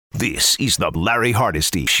This is the Larry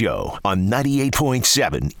Hardesty Show on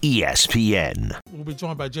 98.7 ESPN. We'll be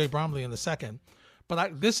joined by Jay Bromley in a second.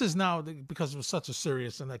 But this is now, because it was such a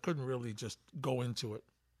serious, and I couldn't really just go into it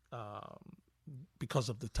because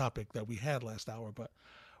of the topic that we had last hour. But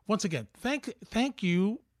once again, thank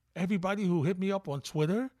you, everybody who hit me up on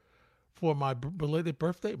Twitter for my belated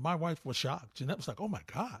birthday. My wife was shocked. Jeanette was like, "Oh my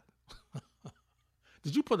God,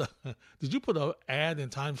 did you put a ad in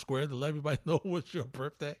Times Square to let everybody know it was your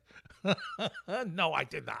birthday?" No, I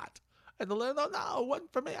did not. I had to let them know, no, it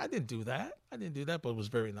wasn't for me. I didn't do that, but it was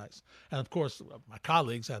very nice. And of course, my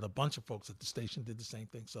colleagues had a bunch of folks at the station did the same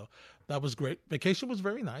thing, so that was great. Vacation was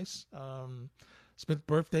very nice. Spent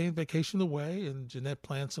birthday and vacation away, and Jeanette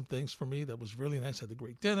planned some things for me that was really nice. Had a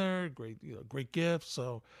great dinner, great gifts.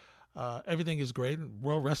 So everything is great and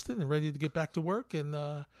well rested and ready to get back to work and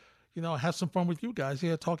have some fun with you guys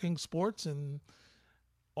here talking sports and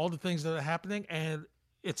all the things that are happening. And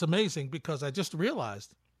it's amazing because I just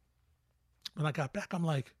realized when I got back, I'm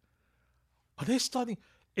like, are they starting?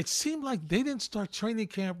 It seemed like they didn't start training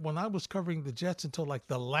camp when I was covering the Jets until like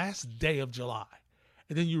the last day of July.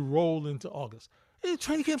 And then you roll into August. Hey,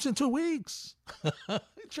 training camp's in 2 weeks.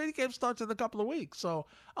 Training camp starts in a couple of weeks. So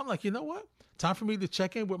I'm like, you know what? Time for me to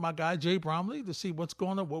check in with my guy, Jay Bromley, to see what's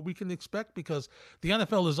going on, what we can expect, because the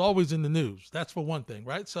NFL is always in the news. That's for one thing,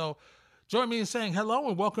 right? So join me in saying hello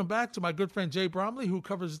and welcome back to my good friend, Jay Bromley, who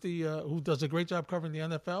covers who does a great job covering the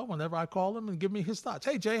NFL whenever I call him and give me his thoughts.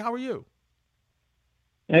 Hey, Jay, how are you?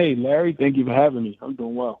 Hey, Larry, thank you for having me. I'm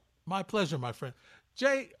doing well. My pleasure, my friend.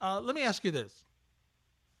 Jay, let me ask you this.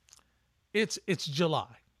 It's July.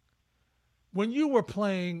 When you were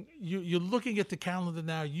playing, you're looking at the calendar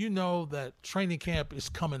now. You know that training camp is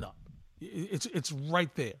coming up. It's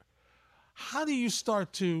right there. How do you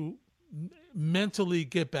start to mentally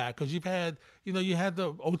get back? Because you had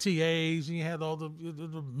the OTAs and you had all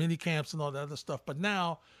the mini camps and all that other stuff. But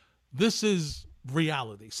now this is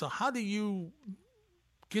reality. So how do you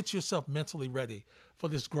get yourself mentally ready for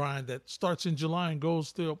this grind that starts in July and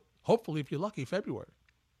goes till, hopefully, if you're lucky, February?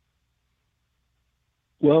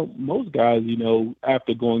 Well, most guys,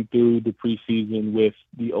 after going through the preseason with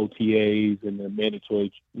the OTAs and the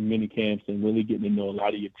mandatory mini camps and really getting to know a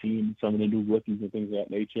lot of your team, some of the new rookies and things of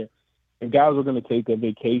that nature, if guys were going to take a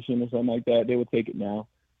vacation or something like that, they would take it now.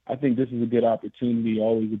 I think this is a good opportunity,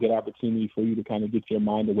 always a good opportunity for you to kind of get your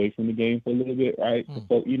mind away from the game for a little bit, right?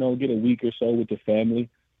 So, get a week or so with the family,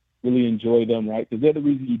 really enjoy them, right? Because they're the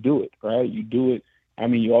reason you do it, right? You do it. I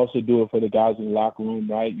mean, you also do it for the guys in the locker room,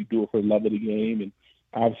 right? You do it for the love of the game and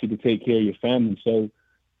obviously to take care of your family. So,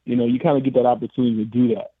 you kind of get that opportunity to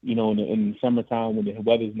do that, in the summertime when the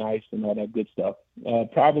weather's nice and all that good stuff.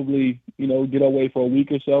 Probably, get away for a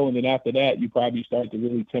week or so. And then after that, you probably start to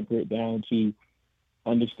really temper it down to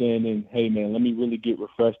understanding, hey, man, let me really get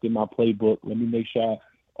refreshed in my playbook. Let me make sure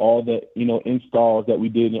all the, installs that we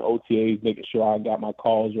did in OTAs, making sure I got my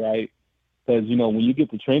calls right. Because, when you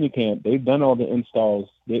get to training camp, they've done all the installs.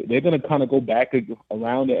 They're going to kind of go back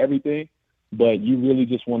around to everything. But you really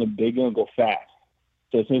just they're going to go fast.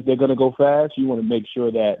 So since they're going to go fast, you want to make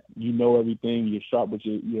sure that you know everything, you're sharp with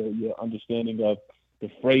your understanding of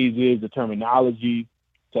the phrases, the terminology.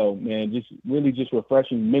 So, man, just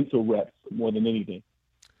refreshing mental reps more than anything.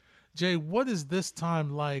 Jay, what is this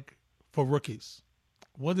time like for rookies?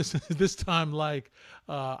 What is this time like?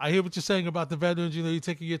 I hear what you're saying about the veterans, you're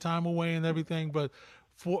taking your time away and everything. But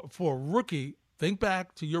for a rookie, think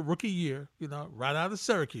back to your rookie year, right out of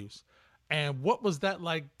Syracuse. And what was that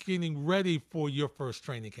like getting ready for your first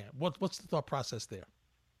training camp? What's the thought process there?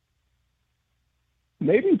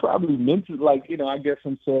 Maybe probably mental, I guess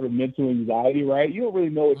some sort of mental anxiety, right? You don't really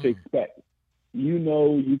know what to expect.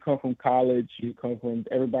 You come from college,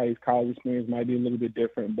 everybody's college experience might be a little bit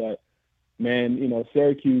different, but man,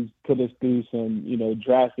 Syracuse put us through some,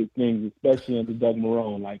 drastic things, especially under Doug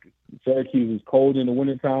Marrone. Like Syracuse is cold in the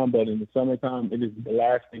wintertime, but in the summertime, it is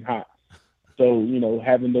blasting hot. So,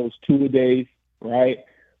 having those 2-a-days, right?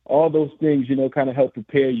 All those things, kind of help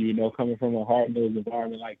prepare you, coming from a hard-nosed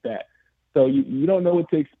environment like that. So you don't know what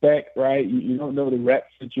to expect, right? You don't know the rep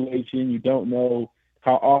situation. You don't know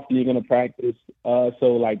how often you're going to practice.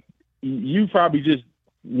 So, you probably just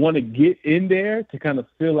want to get in there to kind of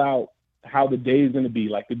fill out how the day is going to be.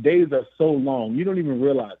 Like, the days are so long, you don't even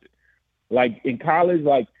realize it. Like, in college,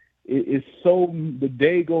 it's so the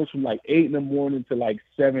day goes from 8 in the morning to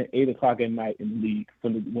 7, 8 o'clock at night in the league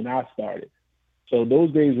when I started. So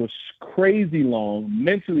those days were crazy long,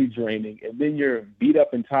 mentally draining, and then you're beat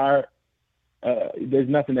up and tired. There's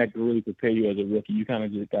nothing that can really prepare you as a rookie. You kind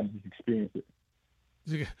of just got to experience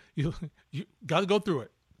it. You got to go through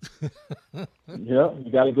it. Yeah,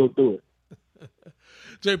 you got to go through it.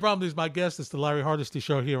 Jay Bromley is my guest. It's the Larry Hardesty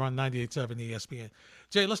Show here on 98.7 ESPN.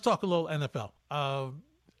 Jay, let's talk a little NFL.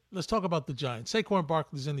 Let's talk about the Giants. Saquon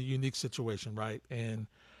Barkley's in a unique situation, right? And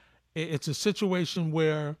it's a situation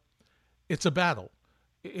where it's a battle.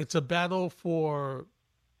 It's a battle for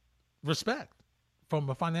respect from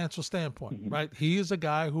a financial standpoint, right? He is a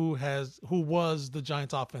guy who was the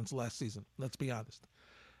Giants offense last season. Let's be honest.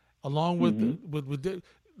 Along with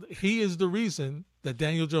he is the reason that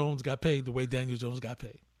Daniel Jones got paid the way Daniel Jones got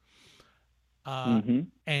paid.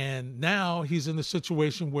 And now he's in a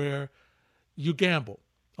situation where you gamble.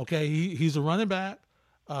 Okay, he's a running back.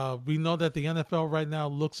 We know that the NFL right now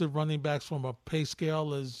looks at running backs from a pay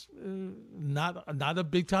scale as not a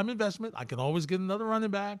big time investment. I can always get another running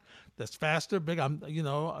back that's faster, big. I can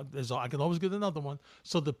always get another one.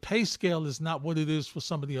 So the pay scale is not what it is for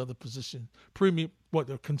some of the other what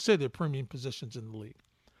are considered premium positions in the league.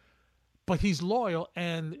 But he's loyal,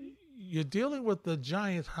 and you're dealing with the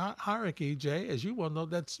Giants hierarchy, Jay, as you well know,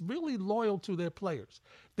 that's really loyal to their players.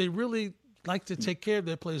 They really like to take care of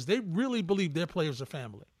their players. They really believe their players are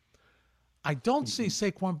family. I don't see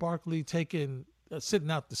Saquon Barkley sitting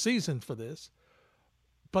out the season for this,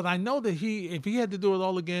 but I know that if he had to do it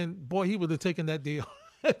all again, boy, he would have taken that deal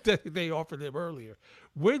that they offered him earlier.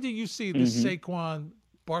 Where do you see the Saquon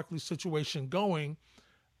Barkley situation going,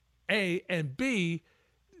 A, and B,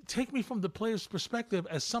 take me from the player's perspective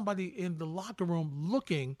as somebody in the locker room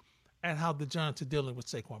looking at how the Giants are dealing with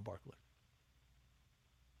Saquon Barkley.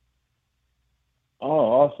 Oh,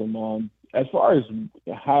 awesome. As far as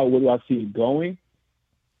where do I see it going,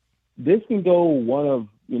 this can go one of,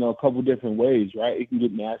 a couple different ways, right? It can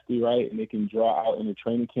get nasty, right? And it can draw out in the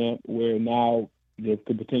training camp where now there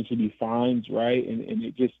could potentially be fines, right?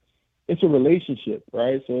 And it's a relationship,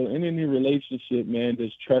 right? So in any relationship, man,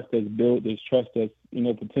 there's trust that's built, there's trust that's,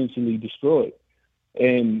 potentially destroyed.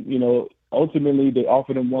 And, ultimately they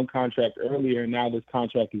offered him one contract earlier and now this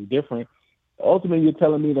contract is different. Ultimately, you're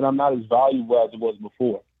telling me that I'm not as valuable as it was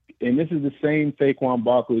before. And this is the same Saquon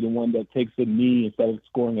Barkley, the one that takes a knee instead of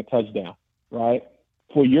scoring a touchdown, right?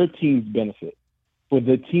 For your team's benefit, for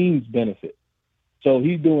the team's benefit. So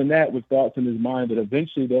he's doing that with thoughts in his mind that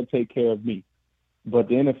eventually they'll take care of me. But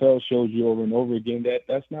the NFL shows you over and over again that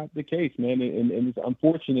that's not the case, man. And it's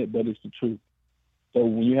unfortunate, but it's the truth. So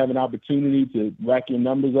when you have an opportunity to rack your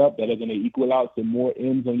numbers up that are going to equal out to more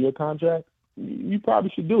M's on your contract, you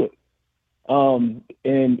probably should do it.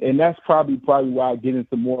 And that's probably why I get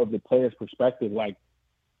into more of the player's perspective. Like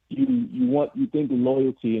you think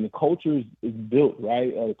loyalty and the culture is built,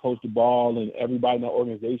 right? Coach the ball and everybody in the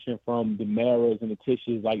organization from the Maras and the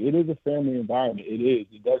Tishes, like it is a family environment. It is.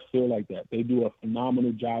 It does feel like that. They do a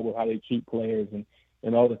phenomenal job with how they treat players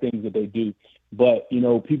and all the things that they do. But,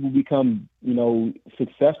 people become,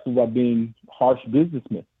 successful by being harsh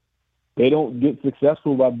businessmen. They don't get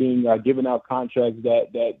successful by being giving out contracts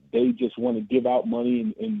that they just want to give out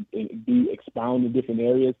money and expound in different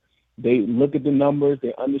areas. They look at the numbers,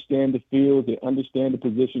 they understand the fields, they understand the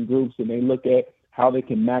position groups, and they look at how they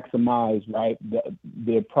can maximize, right,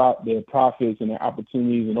 their profits and their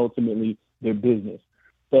opportunities and ultimately their business.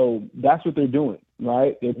 So that's what they're doing,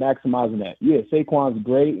 right? They're maximizing that. Yeah, Saquon's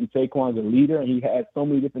great, and Saquon's a leader, and he has so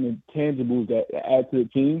many different intangibles that add to the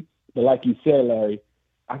team. But like you said, Larry,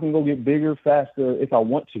 I can go get bigger, faster if I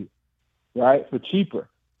want to, right, for cheaper.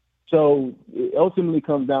 So it ultimately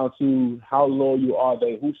comes down to how loyal are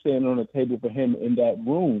they, who's standing on the table for him in that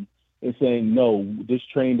room and saying, no, this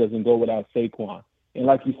train doesn't go without Saquon. And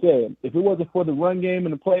like you said, if it wasn't for the run game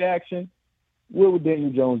and the play action, where would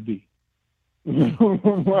Daniel Jones be?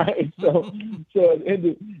 Right? So at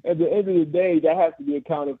the end of the day, that has to be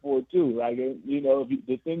accounted for too. Like,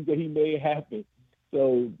 the things that he made happen.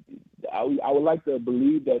 So I would like to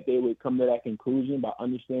believe that they would come to that conclusion by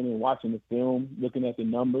understanding and watching the film, looking at the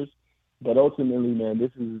numbers. But ultimately, man,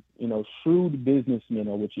 this is, shrewd businessmen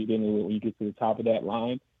are what you're dealing with when you get to the top of that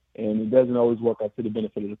line. And it doesn't always work out to the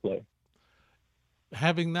benefit of the player.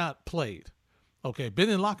 Having not played, been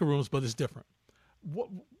in locker rooms, but it's different.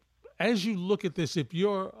 As you look at this, if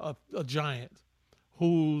you're a Giant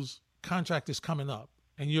whose contract is coming up,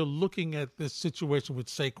 and you're looking at this situation with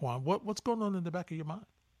Saquon, what's going on in the back of your mind?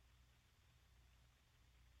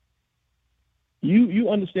 You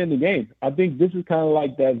understand the game. I think this is kind of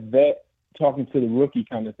like that vet talking to the rookie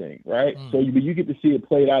kind of thing, right? So you get to see it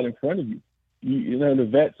played out in front of you. The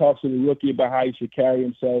vet talks to the rookie about how he should carry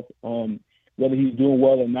himself, whether he's doing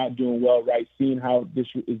well or not doing well, right? Seeing how this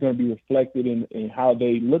is going to be reflected in how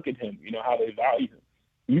they look at him, how they value him.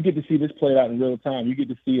 You get to see this played out in real time. You get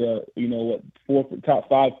to see top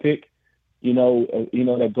 5 pick,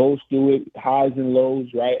 that goes through it, highs and lows,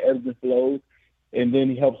 right, ebbs and flows. and then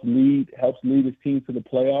he helps lead his team to the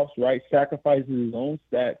playoffs, right? Sacrifices his own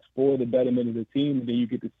stats for the betterment of the team, and then you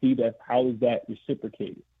get to see that how is that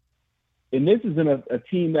reciprocated. And this is in a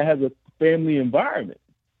team that has a family environment,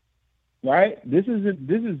 right?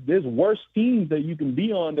 There's worse teams that you can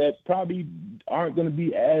be on that probably aren't going to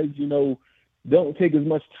be as, don't take as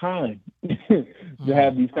much time to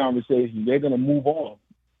have these conversations. They're going to move on.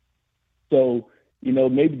 So,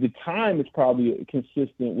 maybe the time is probably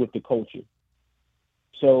consistent with the culture.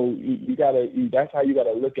 So that's how you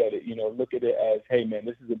gotta look at it. Look at it as, hey man,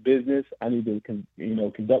 this is a business. I need to,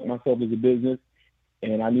 conduct myself as a business,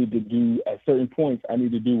 and I need to do at certain points. I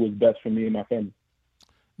need to do what's best for me and my family.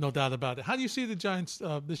 No doubt about it. How do you see the Giants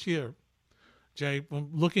this year, Jay?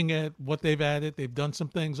 Looking at what they've added, they've done some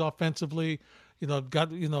things offensively.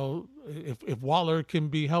 If Waller can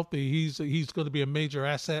be healthy, he's going to be a major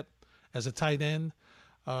asset as a tight end.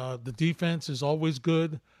 The defense is always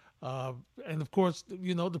good. And of course,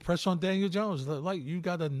 the pressure on Daniel Jones, like you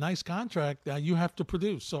got a nice contract that you have to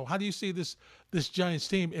produce. So how do you see this Giants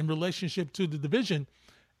team in relationship to the division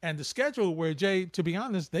and the schedule where, Jay, to be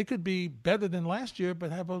honest, they could be better than last year,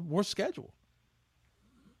 but have a worse schedule?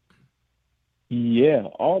 Yeah,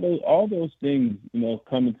 all those things,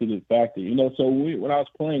 come into the factor. So when I was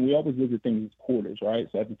playing, we always look at things as quarters, right?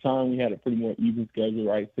 So at the time, we had a pretty more even schedule,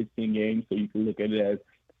 right? 16 games, so you can look at it as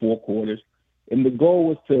 4 quarters. And the goal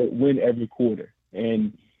was to win every quarter.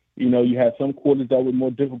 And, you had some quarters that were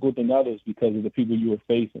more difficult than others because of the people you were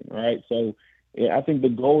facing, right? So I think the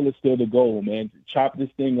goal is still the goal, man. Chop this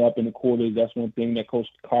thing up in the quarters. That's one thing that Coach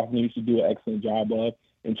Kaufman used to do an excellent job of,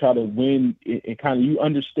 and try to win. And kind of you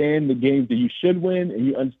understand the games that you should win, and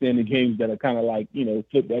you understand the games that are kind of like,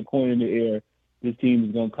 flip that coin in the air. This team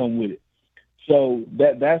is going to come with it. So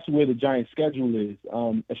that's where the Giants' schedule is.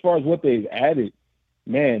 As far as what they've added,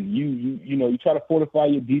 man, you try to fortify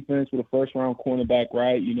your defense with a first-round cornerback,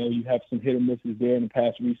 right? You have some hit or misses there in the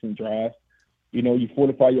past recent drafts. You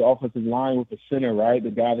fortify your offensive line with a center, right?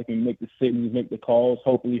 The guy that can make the signals, make the calls,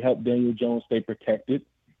 hopefully help Daniel Jones stay protected.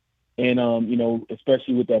 And,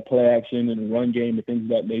 especially with that play action and the run game and things of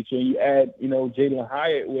that nature. And you add, Jalen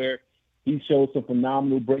Hyatt, where he shows some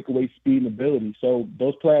phenomenal breakaway speed and ability. So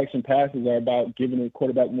those play action passes are about giving the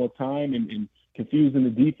quarterback more time and confusing the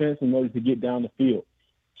defense in order to get down the field.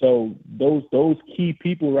 So those key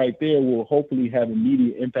people right there will hopefully have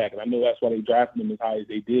immediate impact. And I know that's why they drafted him as high as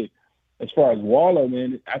they did. As far as Waller,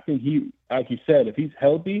 man, I think he, like you said, if he's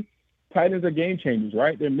healthy, tight ends are game changers,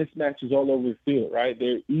 right? They're mismatches all over the field, right?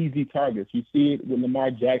 They're easy targets. You see it with Lamar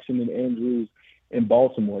Jackson and Andrews in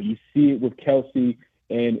Baltimore. You see it with Kelsey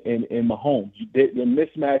and Mahomes. They're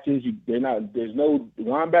mismatches. There's no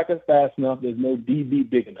linebacker fast enough. There's no DB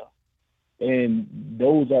big enough. And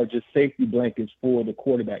those are just safety blankets for the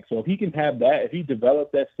quarterback. So if he can have that, if he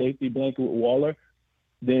develops that safety blanket with Waller,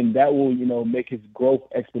 then that will, make his growth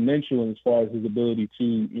exponential as far as his ability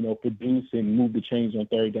to, produce and move the chains on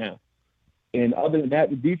third down. And other than that,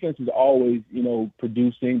 the defense is always,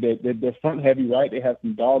 producing. They're front heavy, right? They have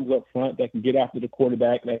some dogs up front that can get after the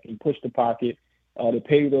quarterback, that can push the pocket. They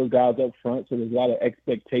pay those guys up front, so there's a lot of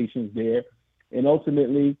expectations there. And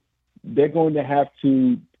ultimately, they're going to have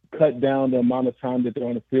to cut down the amount of time that they're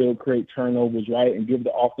on the field, create turnovers, right, and give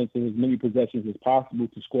the offense as many possessions as possible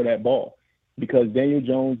to score that ball. Because Daniel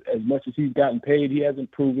Jones, as much as he's gotten paid, he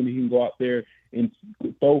hasn't proven he can go out there and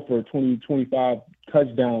throw for 20, 25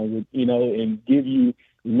 touchdowns, and give you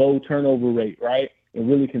low turnover rate, right, and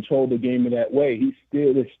really control the game in that way.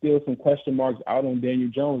 There's still some question marks out on Daniel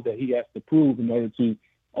Jones that he has to prove in order to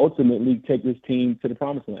ultimately take this team to the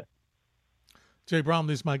promised land. Jay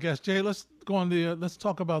Bromley is my guest. Jay, let's go on let's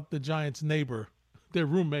talk about the Giants' neighbor, their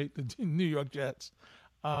roommate, the New York Jets.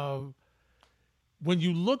 When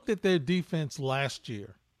you looked at their defense last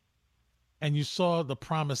year and you saw the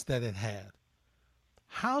promise that it had,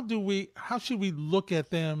 how should we look at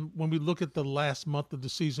them when we look at the last month of the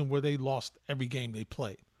season where they lost every game they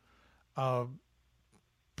played?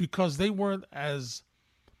 Because they weren't as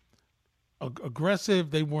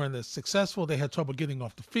aggressive, they weren't as successful, they had trouble getting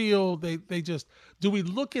off the field. Do we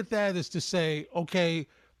look at that as to say, okay,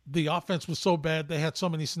 the offense was so bad, they had so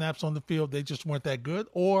many snaps on the field, they just weren't that good?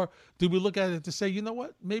 Or do we look at it to say, you know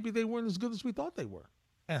what, maybe they weren't as good as we thought they were?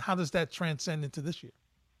 And how does that transcend into this year?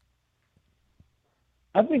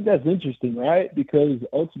 I think that's interesting, right? Because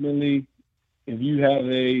ultimately, if you have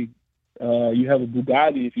a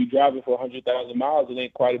Bugatti, if you drive it for 100,000 miles, it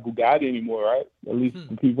ain't quite a Bugatti anymore, right? At least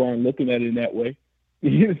people aren't looking at it in that way.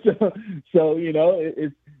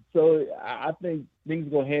 So I think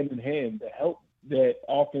things go hand in hand. The help that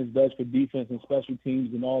offense does for defense and special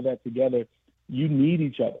teams and all that together, you need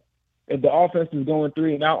each other. if the offense is going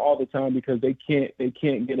 3 and out all the time because they can't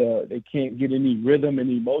get any rhythm and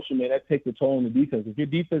emotion, man, that takes a toll on the defense. If your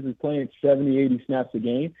defense is playing 70, 80 snaps a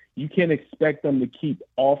game, you can't expect them to keep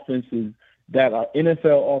offenses that are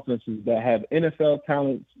NFL offenses that have NFL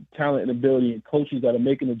talent and ability and coaches that are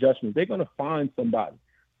making adjustments. They're going to find somebody,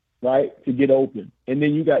 right, to get open. And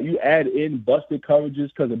then you add in busted coverages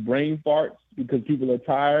because of brain farts, because people are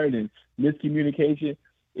tired and miscommunication.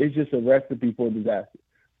 It's just a recipe for disaster.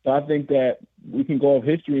 So I think that we can go off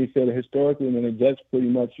history and say that historically, when the Jets pretty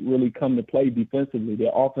much really come to play defensively, their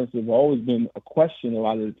offense has always been a question a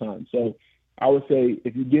lot of the time. So I would say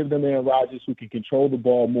if you give them Aaron Rodgers who can control the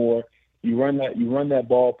ball more, you run that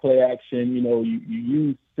ball, play action, you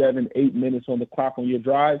use 7-8 minutes on the clock on your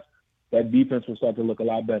drives, that defense will start to look a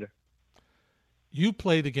lot better. You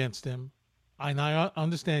played against him, and I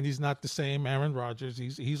understand he's not the same Aaron Rodgers.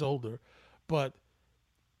 He's older. But,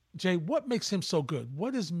 Jay, what makes him so good?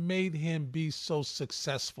 What has made him be so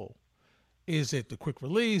successful? Is it the quick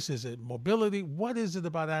release? Is it mobility? What is it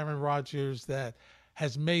about Aaron Rodgers that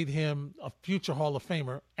has made him a future Hall of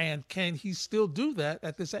Famer? And can he still do that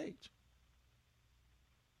at this age?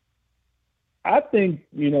 I think,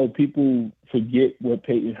 people forget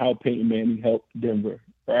how Peyton Manning helped Denver,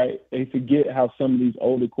 right? They forget how some of these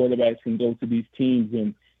older quarterbacks can go to these teams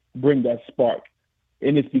and bring that spark.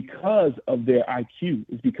 And it's because of their IQ.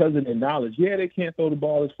 It's because of their knowledge. Yeah, they can't throw the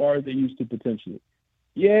ball as far as they used to potentially.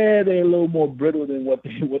 Yeah, they're a little more brittle than what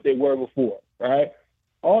they were before, right?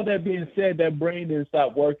 All that being said, that brain didn't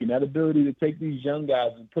stop working. That ability to take these young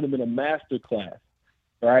guys and put them in a master class,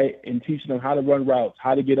 right, and teaching them how to run routes,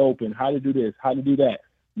 how to get open, how to do this, how to do that,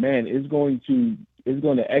 man, it's going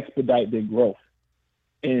to expedite their growth.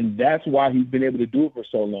 And that's why he's been able to do it for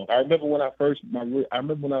so long. I remember when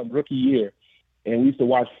I rookie year, and we used to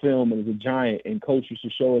watch film as a Giant, and coach used to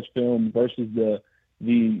show us film versus the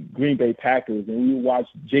Green Bay Packers, and we would watch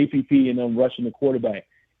JPP and them rushing the quarterback.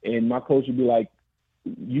 And my coach would be like,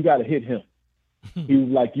 you got to hit him. He was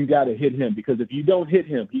like, you got to hit him, because if you don't hit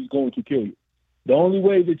him, he's going to kill you. The only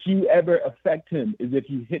way that you ever affect him is if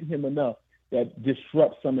you hit him enough that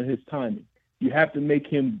disrupts some of his timing. You have to make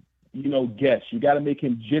him, guess. You got to make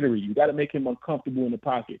him jittery. You got to make him uncomfortable in the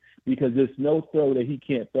pocket, because there's no throw that he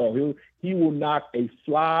can't throw. He will knock a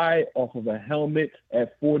fly off of a helmet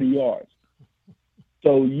at 40 yards.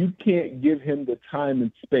 So you can't give him the time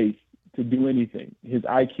and space to do anything. His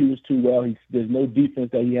IQ is too well. There's no defense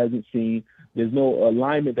that he hasn't seen. There's no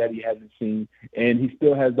alignment that he hasn't seen, and he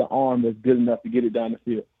still has the arm that's good enough to get it down the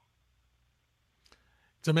field.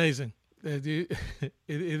 It's amazing. It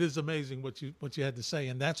is amazing what you had to say,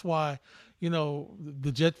 and that's why,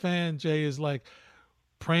 the Jet fan, Jay, is like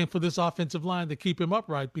praying for this offensive line to keep him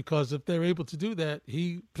upright, because if they're able to do that,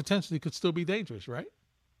 he potentially could still be dangerous, right?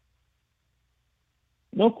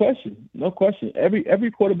 No question.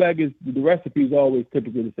 Every quarterback the recipe is always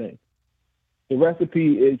typically the same. The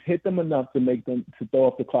recipe is hit them enough to make them to throw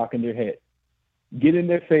off the clock in their head. Get in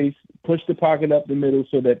their face, push the pocket up the middle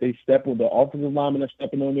so that they step on the offensive linemen are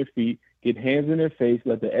stepping on their feet, get hands in their face,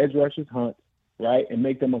 let the edge rushers hunt, right, and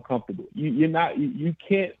make them uncomfortable. You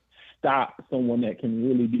can't stop someone that can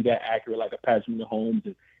really be that accurate like a Patrick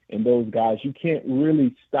Mahomes and those guys. You can't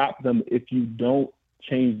really stop them if you don't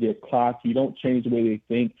change their clock, you don't change the way they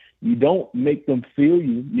think, you don't make them feel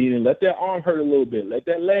you, meaning let their arm hurt a little bit, let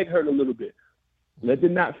that leg hurt a little bit. Let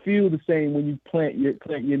them not feel the same when you plant your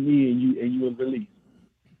knee and you release.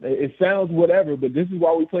 It sounds whatever, but this is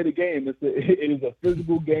why we play the game. It is a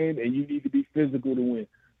physical game, and you need to be physical to win.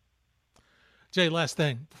 Jay, last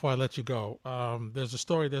thing before I let you go. There's a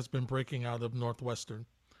story that's been breaking out of Northwestern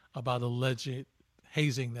about alleged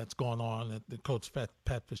hazing that's going on, that the coach Pat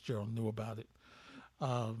Fitzgerald knew about it.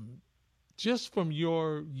 Just from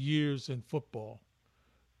your years in football,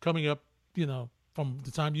 coming up, from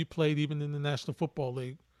the time you played even in the National Football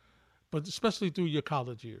League, but especially through your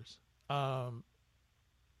college years,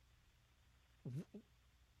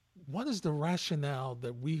 what is the rationale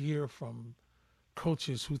that we hear from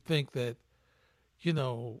coaches who think that,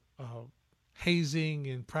 hazing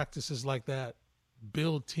and practices like that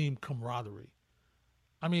build team camaraderie?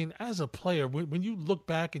 I mean, as a player, when you look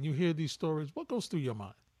back and you hear these stories, what goes through your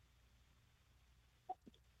mind?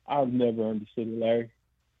 I've never understood it, Larry.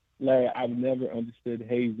 I've never understood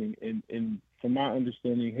hazing. And from my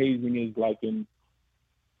understanding, hazing is like an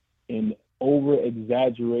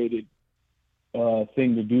over-exaggerated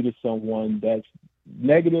thing to do to someone that's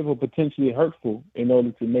negative or potentially hurtful in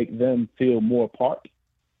order to make them feel more apart.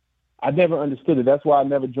 I never understood it. That's why I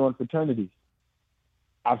never joined fraternities.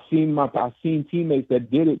 I've seen teammates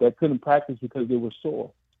that did it that couldn't practice because they were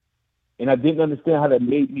sore. And I didn't understand how that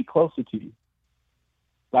made me closer to you.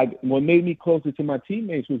 Like, what made me closer to my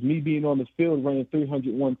teammates was me being on the field running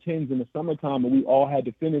 300 110s in the summertime, and we all had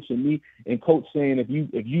to finish, and me and coach saying, if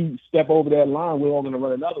you step over that line, we're all going to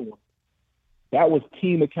run another one. That was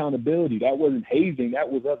team accountability. That wasn't hazing. That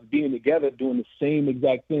was us being together doing the same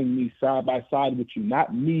exact thing, me side by side with you,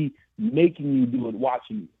 not me making you do it,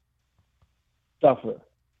 watching you suffer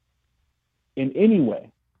in any way.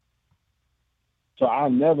 So I'll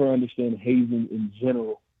never understand hazing in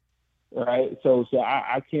general. Right, so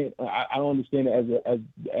I can't. I don't understand it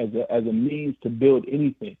as a means to build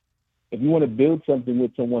anything. If you want to build something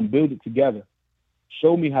with someone, build it together.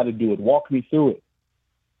 Show me how to do it. Walk me through it.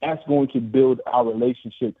 That's going to build our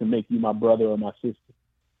relationship to make you my brother or my sister.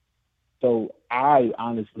 So I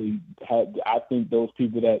honestly I think those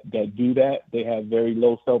people that do that, they have very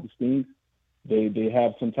low self-esteem. They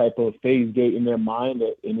have some type of phase gate in their mind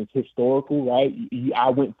and it's historical, right?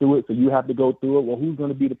 I went through it, so you have to go through it. Well, who's going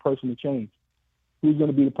to be the person to change? Who's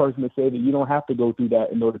going to be the person to say that you don't have to go through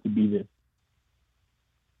that in order to be this?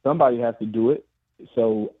 Somebody has to do it.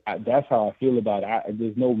 So that's how I feel about it.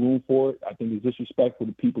 There's no room for it. I think it's disrespectful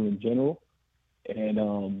to people in general.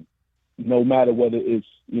 And no matter whether it's,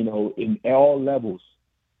 in all levels,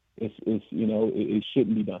 it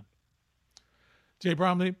shouldn't be done. Jay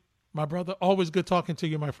Bromley, my brother, always good talking to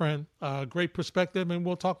you, my friend. Great perspective, and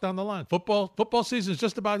we'll talk down the line. Football season is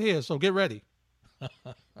just about here, so get ready.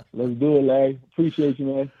 Let's do it, Larry. Appreciate you,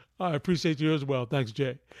 man. I appreciate you as well. Thanks,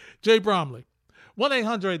 Jay. Jay Bromley,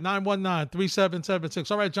 1-800-919-3776.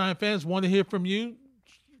 All right, Giant fans, want to hear from you.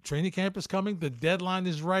 Training camp is coming. The deadline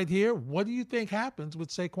is right here. What do you think happens with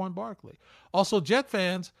Saquon Barkley? Also, Jet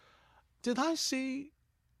fans, did I see,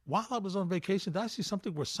 while I was on vacation, did I see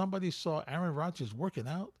something where somebody saw Aaron Rodgers working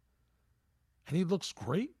out? And he looks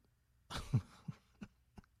great.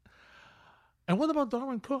 And what about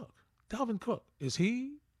Dalvin Cook? Is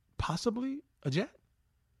he possibly a Jet?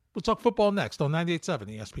 We'll talk football next on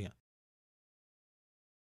 98.7 ESPN.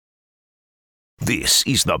 This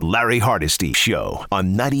is the Larry Hardesty Show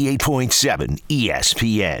on 98.7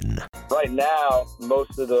 ESPN. Right now,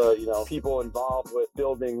 most of the people involved with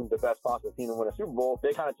building the best possible team and win a Super Bowl,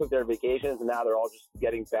 they kind of took their vacations, and now they're all just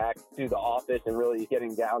getting back to the office and really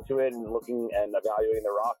getting down to it and looking and evaluating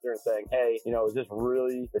their roster and saying, hey, is this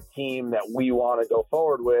really the team that we want to go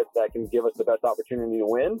forward with that can give us the best opportunity to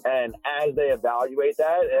win? And as they evaluate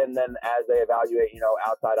that, and then as they evaluate,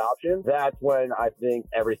 outside options, that's when I think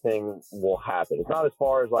everything will happen. It's not as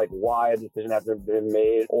far as like why a decision hasn't been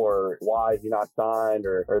made or why is he not signed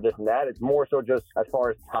or this and that. It's more so just as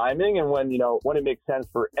far as timing and when it makes sense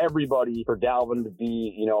for everybody for Dalvin to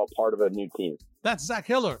be, a part of a new team. That's Zac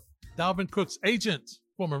Hiller, Dalvin Cook's agent,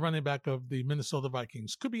 former running back of the Minnesota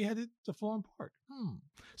Vikings. Could be headed to Florham Park.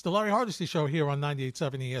 It's the Larry Hardesty Show here on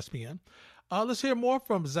 98.7 ESPN. Let's hear more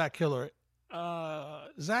from Zac Hiller.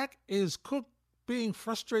 Zac, is Cook being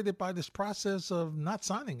frustrated by this process of not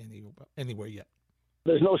signing anywhere yet?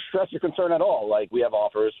 There's no stress or concern at all. Like, we have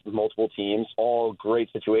offers from multiple teams, all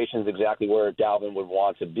great situations, exactly where Dalvin would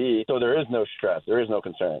want to be. So there is no stress. There is no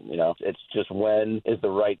concern. It's just when is the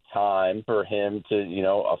right time for him to,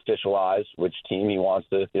 officialize which team he wants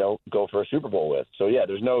to, go for a Super Bowl with. So, yeah,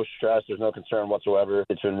 there's no stress. There's no concern whatsoever.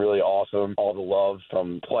 It's been really awesome. All the love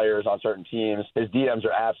from players on certain teams. His DMs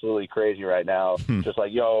are absolutely crazy right now. Just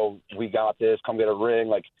like, yo, we got this. Come get a ring.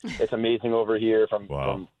 Like, it's amazing over here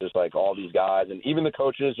from just like all these guys. And even the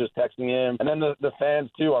coaches just texting him, and then the fans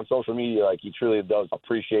too on social media. Like, he truly does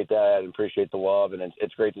appreciate that and appreciate the love, and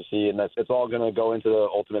it's great to see. And it's all going to go into the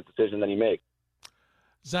ultimate decision that he makes.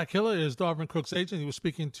 Zac Hiller is Dalvin Cook's agent. He was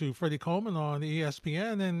speaking to Freddie Coleman on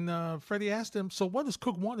ESPN, and Freddie asked him, "So what does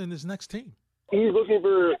Cook want in his next team?" He's looking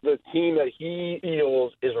for the team that he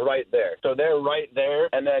feels is right there. So they're right there,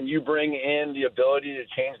 and then you bring in the ability to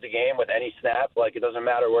change the game with any snap. Like, it doesn't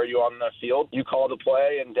matter where you're on the field. You call the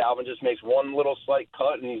play, and Dalvin just makes one little slight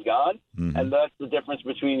cut, and he's gone. Mm-hmm. And that's the difference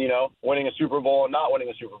between, winning a Super Bowl and not winning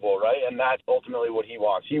a Super Bowl, right? And that's ultimately what he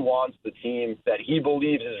wants. He wants the team that he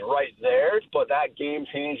believes is right there, but that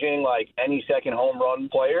game-changing, like, any second home run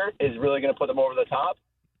player is really going to put them over the top.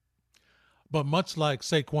 But much like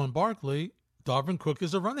Saquon Barkley, Dalvin Cook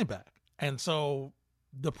is a running back. And so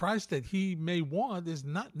the price that he may want is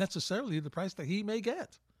not necessarily the price that he may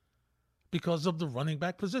get because of the running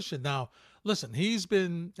back position. Now, listen, he's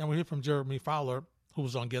been, and we hear from Jeremy Fowler, who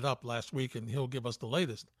was on Get Up last week, and he'll give us the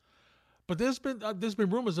latest. But there's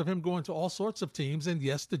been rumors of him going to all sorts of teams, and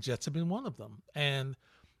yes, the Jets have been one of them. And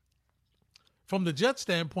from the Jets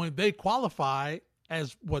standpoint, they qualify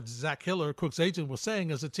as what Zac Hiller, Cook's agent, was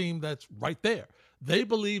saying, as a team that's right there. They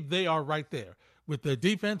believe they are right there. With their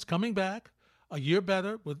defense coming back a year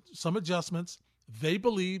better with some adjustments, They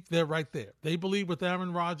believe they're right there. They believe with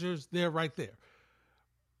Aaron Rodgers, they're right there.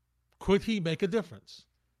 Could he make a difference?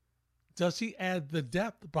 Does he add the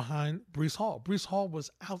depth behind Breece Hall? Breece Hall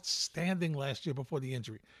was outstanding last year before the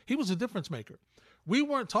injury. He was a difference maker. We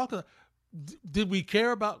weren't talking. Did we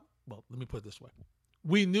care about? Well, let me put it this way.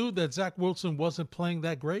 We knew that Zach Wilson wasn't playing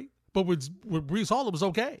that great, but with Breece Hall, it was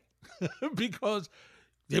okay because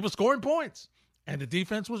they were scoring points and the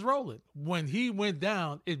defense was rolling. When he went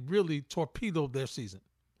down, it really torpedoed their season.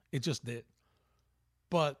 It just did.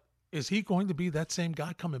 But is he going to be that same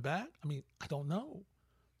guy coming back? I mean, I don't know.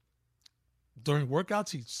 During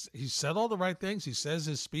workouts, he said all the right things. He says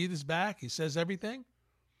his speed is back. He says everything.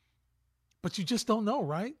 But you just don't know,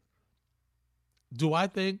 right? Do I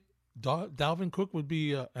think Dalvin Cook would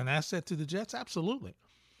be an asset to the Jets? Absolutely.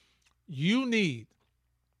 You need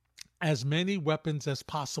as many weapons as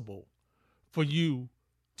possible for you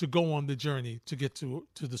to go on the journey to get to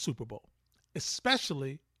the Super Bowl,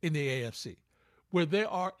 especially in the AFC, where there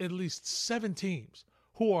are at least 7 teams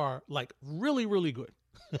who are like really, really good.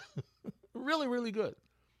 Really, really good.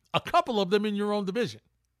 A couple of them in your own division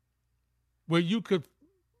where you could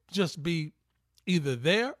just be either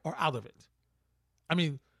there or out of it. I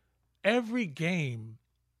mean, every game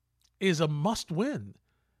is a must-win.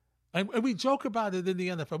 And we joke about it in the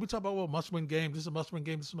NFL. We talk about, well, must-win game. This is a must-win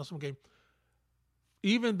game. This is a must-win game.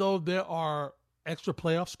 Even though there are extra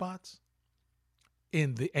playoff spots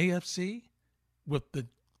in the AFC with the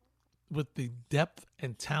depth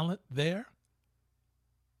and talent there,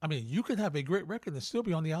 I mean, you could have a great record and still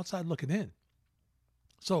be on the outside looking in.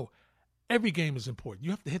 So every game is important. You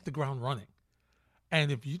have to hit the ground running. And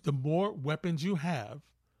the more weapons you have,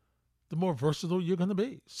 the more versatile you're going to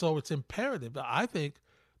be. So it's imperative. I think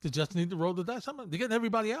they just need to roll the dice. They're getting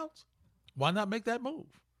everybody out. Why not make that move?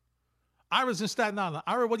 Ira's in Staten Island.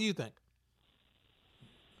 Ira, what do you think?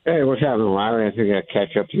 Hey, what's happening, Larry? I think I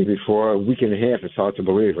catch up to you before a week and a half. It's hard to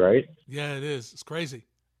believe, right? Yeah, it is. It's crazy.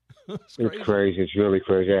 It's crazy. It's really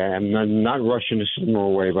crazy. I'm not rushing the summer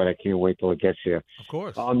away, but I can't wait till it gets here. Of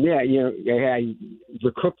course.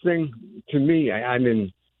 The Cook thing, to me, I've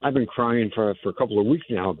been crying for a couple of weeks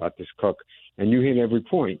now about this Cook, and you hit every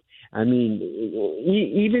point. I mean,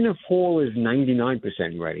 even if Hall is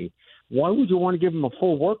 99% ready, why would you want to give him a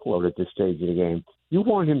full workload at this stage of the game? You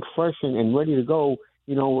want him fresh and ready to go,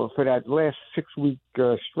 for that last 6-week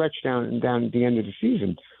stretch down at the end of the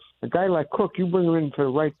season. A guy like Cook, you bring him in for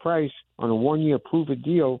the right price on a 1-year prove-it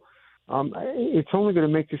deal, it's only going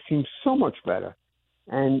to make this team so much better.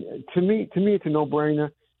 And to me, it's a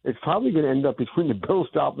no-brainer. It's probably going to end up between the Bills,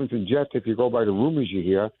 Dolphins, and Jets if you go by the rumors you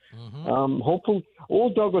hear. Mm-hmm. Hopefully,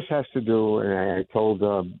 all Douglas has to do, and I told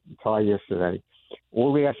Ty yesterday,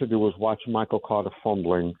 all he has to do was watch Michael Carter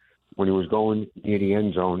fumbling when he was going near the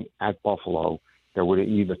end zone at Buffalo that would have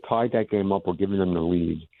either tied that game up or given them the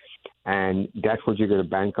lead. And that's what you're going to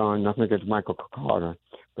bank on. Nothing against Michael Carter.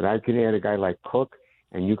 But I could add a guy like Cook,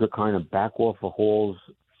 and you could kind of back off of Hall's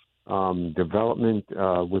development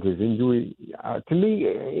with his injury. To me,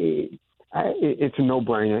 it's a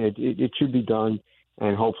no-brainer. It should be done.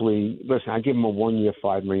 And hopefully, listen, I give him a 1-year,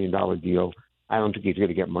 $5 million deal. I don't think he's going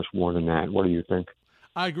to get much more than that. What do you think?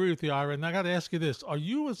 I agree with you, Ira. And I got to ask you this. Are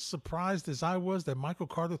you as surprised as I was that Michael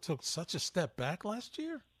Carter took such a step back last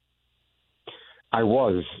year? I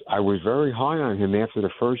was very high on him after the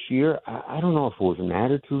first year. I don't know if it was an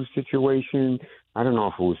attitude situation. I don't know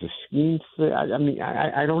if it was a scheme. I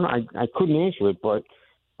don't know. I couldn't answer it, but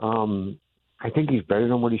I think he's better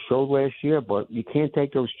than what he showed last year. But you can't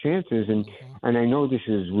take those chances. And I know this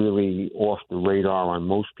is really off the radar on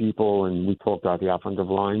most people, and we talked about the offensive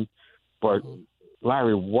line. But,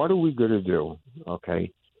 Larry, what are we going to do?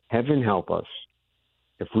 Okay, heaven help us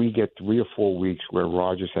if we get 3 or 4 weeks where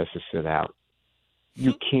Rodgers has to sit out.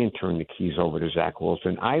 You can't turn the keys over to Zach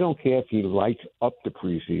Wilson. I don't care if he lights up the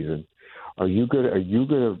preseason. Are you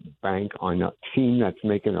gonna bank on a team that's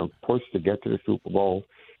making a push to get to the Super Bowl,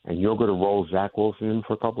 and you're gonna roll Zach Wilson in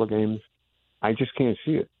for a couple of games? I just can't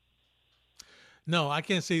see it. No, I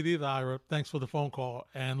can't see it either, Ira. Thanks for the phone call.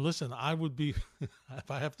 And listen, I would be if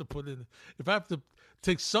I have to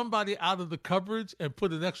take somebody out of the coverage and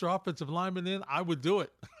put an extra offensive lineman in, I would do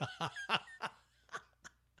it.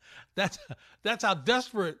 That's how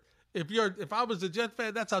desperate. If I was a Jet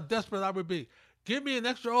fan, that's how desperate I would be. Give me an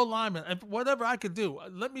extra old lineman and whatever I could do.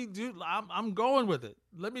 Let me do. I'm going with it.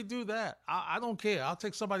 Let me do that. I don't care. I'll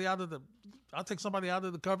take somebody out of the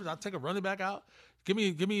coverage. I'll take a running back out. Give me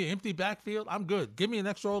an empty backfield. I'm good. Give me an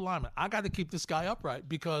extra old lineman. I got to keep this guy upright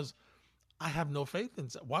because I have no faith in.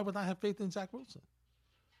 Why would I have faith in Zach Wilson?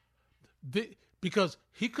 Because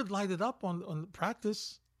he could light it up on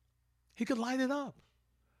practice. He could light it up.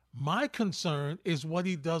 My concern is what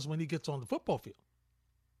he does when he gets on the football field.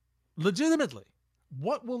 Legitimately,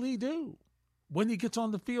 what will he do when he gets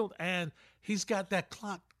on the field and he's got that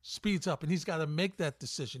clock speeds up and he's got to make that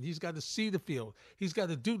decision? He's got to see the field. He's got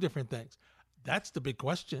to do different things. That's the big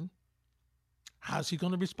question. How's he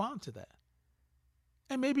going to respond to that?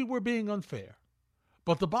 And maybe we're being unfair.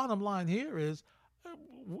 But the bottom line here is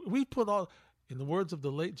we put all, in the words of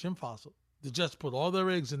the late Jim Fossil, the Jets put all their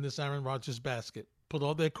eggs in this Aaron Rodgers basket, put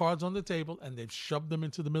all their cards on the table, and they've shoved them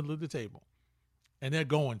into the middle of the table. And they're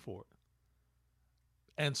going for it.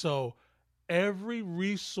 And so every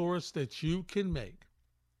resource that you can make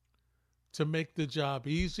to make the job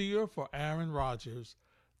easier for Aaron Rodgers,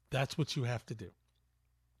 that's what you have to do.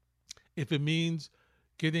 If it means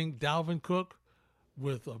getting Dalvin Cook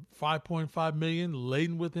with a $5.5 million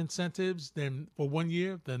laden with incentives then for 1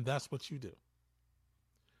 year, then that's what you do.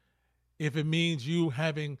 If it means you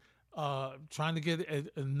having trying to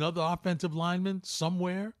get another offensive lineman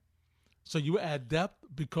somewhere, so you add depth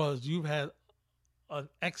because you've had an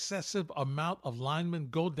excessive amount of linemen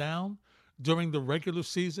go down during the regular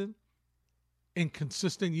season in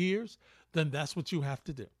consistent years, then that's what you have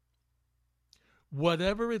to do.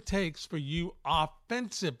 Whatever it takes for you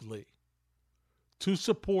offensively to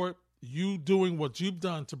support you doing what you've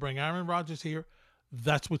done to bring Aaron Rodgers here,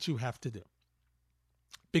 that's what you have to do.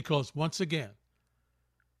 Because once again,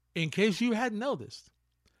 in case you hadn't noticed,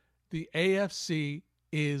 the AFC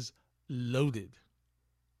is loaded.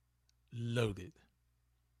 Loaded.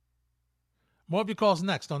 More of your calls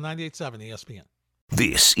next on 98.7 ESPN.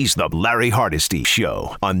 This is the Larry Hardesty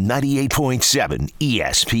Show on 98.7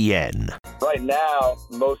 ESPN. Right now,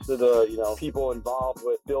 most of the people involved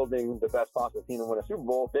with building the best possible team and win a Super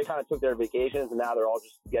Bowl, they kind of took their vacations, and now they're all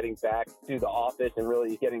just getting back to the office and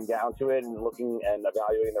really getting down to it and looking and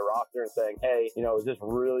evaluating their roster and saying, hey, is this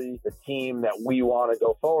really the team that we want to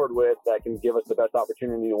go forward with that can give us the best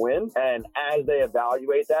opportunity to win? And as they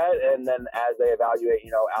evaluate that, and then as they evaluate,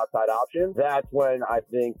 outside options, that's when I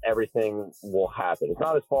think everything will happen. It's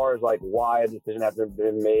not as far as why a decision hasn't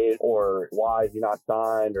been made or why is he not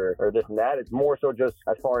signed or this and that. It's more so just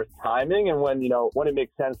as far as timing and when it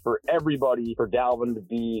makes sense for everybody for Dalvin to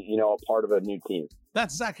be, a part of a new team.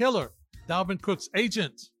 That's Zac Hiller, Dalvin Cook's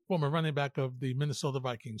agent, former running back of the Minnesota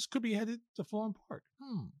Vikings. Could be headed to Florham Park.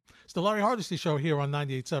 It's the Larry Hardesty Show here on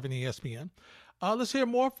 98.7 ESPN. Let's hear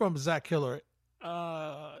more from Zac Hiller.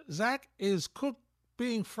 Zac, is Cook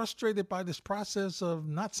being frustrated by this process of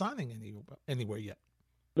not signing anywhere yet?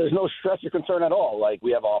 There's no stress or concern at all.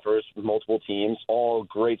 We have offers with multiple teams, all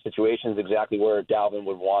great situations, exactly where Dalvin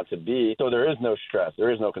would want to be. So there is no stress.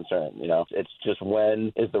 There is no concern. It's just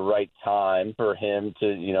when is the right time for him to,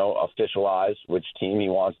 officialize which team he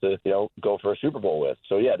wants to, go for a Super Bowl with.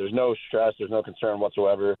 So yeah, there's no stress. There's no concern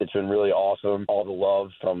whatsoever. It's been really awesome. All the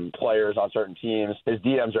love from players on certain teams. His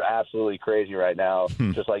DMs are absolutely crazy right now.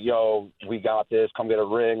 Just yo, we got this. Come get a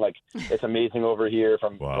ring. It's amazing over here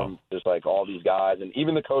from just all these guys. And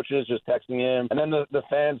even the coaches just texting him, and then the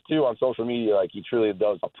fans too on social media. He truly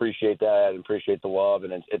does appreciate that and appreciate the love,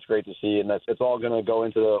 and it's great to see. And it's all going to go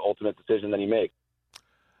into the ultimate decision that he makes.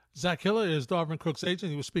 Zac Hiller is Dalvin Cook's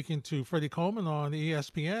agent. He was speaking to Freddie Coleman on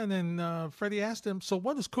ESPN, and Freddie asked him, "So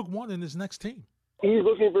what does Cook want in his next team?" He's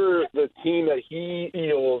looking for the team that he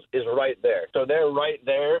feels is right there. So they're right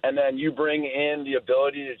there, and then you bring in the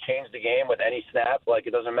ability to change the game with any snap.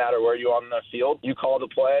 It doesn't matter where you're on the field. You call the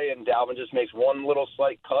play, and Dalvin just makes one little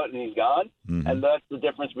slight cut, and he's gone. Mm-hmm. And that's the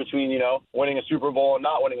difference between, winning a Super Bowl and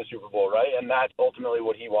not winning a Super Bowl, right? And that's ultimately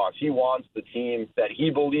what he wants. He wants the team that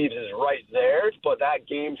he believes is right there, but that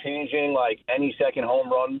game-changing, any second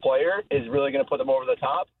home run player is really going to put them over the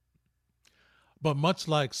top. But much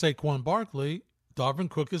like Saquon Barkley, Dalvin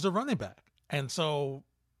Cook is a running back. And so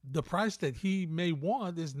the price that he may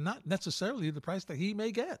want is not necessarily the price that he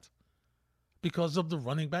may get because of the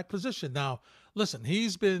running back position. Now, listen,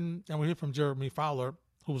 he's been, and we hear from Jeremy Fowler,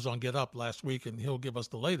 who was on Get Up last week, and he'll give us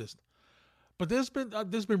the latest. But there's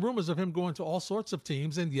been rumors of him going to all sorts of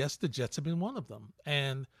teams, and yes, the Jets have been one of them.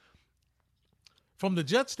 And from the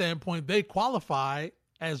Jets standpoint, they qualify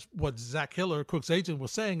as what Zac Hiller, Cook's agent,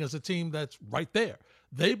 was saying, as a team that's right there.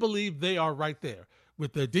 They believe they are right there.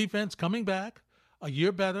 With their defense coming back a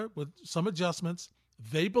year better with some adjustments,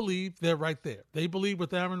 they believe they're right there. They believe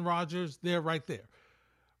with Aaron Rodgers, they're right there.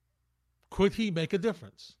 Could he make a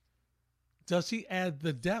difference? Does he add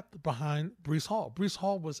the depth behind Breece Hall? Breece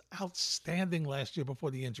Hall was outstanding last year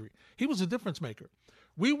before the injury. He was a difference maker.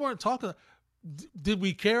 We weren't talking. Did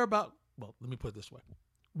we care about, well, let me put it this way.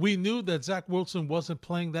 We knew that Zach Wilson wasn't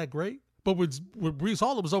playing that great, but with Breece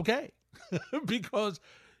Hall, it was okay. Because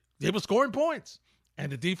they were scoring points.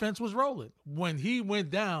 And the defense was rolling. When he went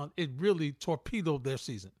down, it really torpedoed their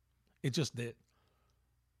season. It just did.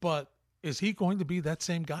 But is he going to be that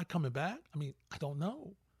same guy coming back? I mean, I don't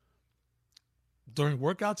know. During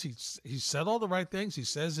workouts, he said all the right things. He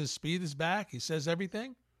says his speed is back. He says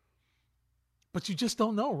everything. But you just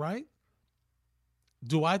don't know, right?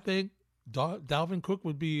 Do I think Dalvin Cook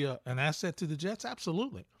would be an asset to the Jets?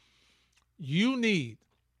 Absolutely. You need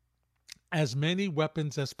as many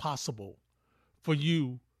weapons as possible for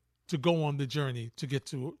you to go on the journey to get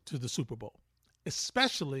to the Super Bowl,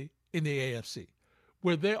 especially in the AFC,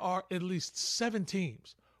 where there are at least 7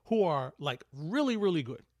 teams who are like really, really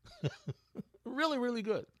good. Really, really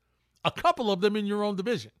good. A couple of them in your own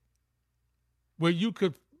division where you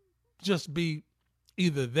could just be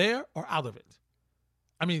either there or out of it.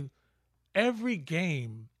 I mean, every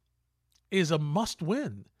game is a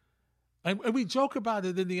must-win. And we joke about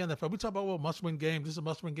it in the NFL. We talk about, well, must-win game. This is a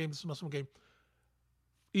must-win game. This is a must-win game.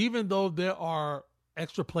 Even though there are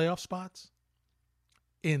extra playoff spots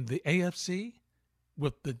in the AFC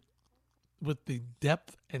with the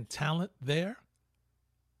depth and talent there,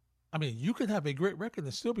 I mean, you could have a great record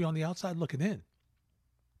and still be on the outside looking in.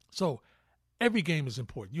 So every game is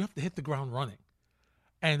important. You have to hit the ground running.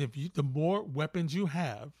 And the more weapons you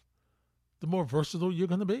have, the more versatile you're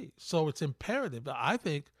going to be. So it's imperative. I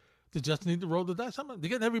think they just need to roll the dice. They're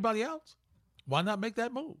getting everybody out. Why not make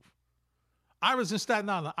that move? Ira's in Staten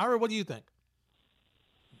Island. Ira, what do you think?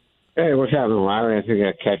 Hey, what's happening, Larry? I think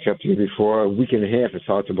I catch up to you before a week and a half. It's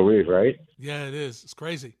hard to believe, right? Yeah, it is. It's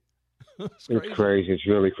crazy. It's crazy. It's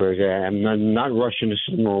really crazy. I'm not rushing the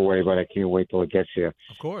summer away, but I can't wait till it gets here.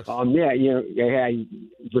 Of course.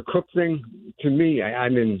 The Cook thing, to me,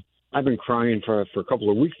 I've been crying for a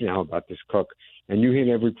couple of weeks now about this Cook, and you hit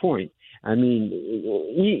every point. I mean,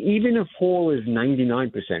 even if Hall is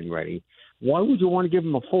 99% ready, why would you want to give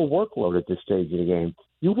him a full workload at this stage of the game?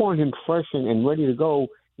 You want him fresh and ready to go,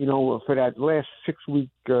 for that last 6-week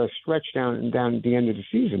stretch down at the end of the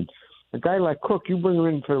season. A guy like Cook, you bring him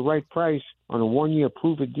in for the right price on a 1-year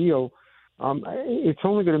prove-it deal, it's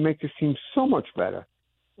only going to make this team so much better.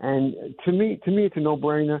 And to me, it's a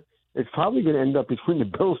no-brainer. It's probably going to end up between the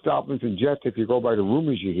Bills, Dolphins, and Jets if you go by the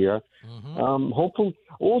rumors you hear. Mm-hmm. Hopefully,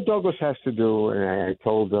 all Douglas has to do, and I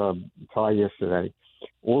told Ty yesterday,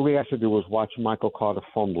 all he has to do was watch Michael Carter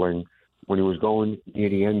fumbling when he was going near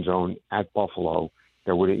the end zone at Buffalo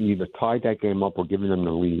that would have either tied that game up or given them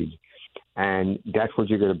the lead. And that's what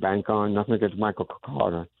you're going to bank on. Nothing against Michael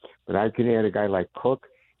Carter. But I could add a guy like Cook,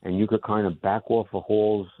 and you could kind of back off of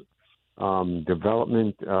Hall's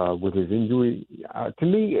development with his injury. To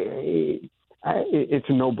me, it's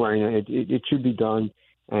a no-brainer. It should be done.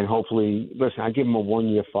 And hopefully, listen, I give him a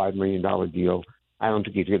 1-year, $5 million deal. I don't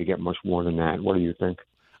think he's going to get much more than that. What do you think?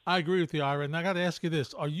 I agree with you, Ira. And I got to ask you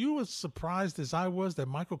this. Are you as surprised as I was that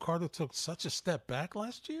Michael Carter took such a step back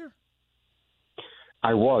last year?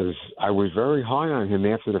 I was very high on him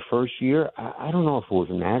after the first year. I don't know if it was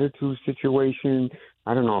an attitude situation.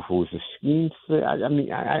 I don't know if it was a scheme. I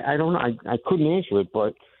mean, I don't know. I couldn't answer it,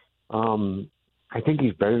 but I think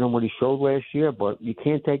he's better than what he showed last year. But you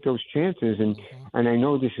can't take those chances. And I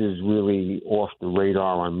know this is really off the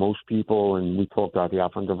radar on most people, and we talked about the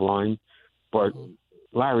offensive line. But,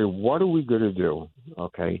 Larry, what are we going to do?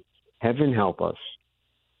 Okay, heaven help us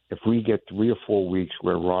if we get 3 or 4 weeks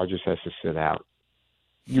where Rodgers has to sit out.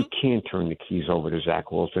 You can't turn the keys over to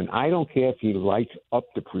Zach Wilson. I don't care if he lights up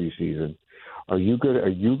the preseason. Are you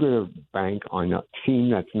gonna bank on a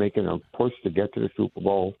team that's making a push to get to the Super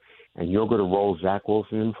Bowl, and you're gonna roll Zach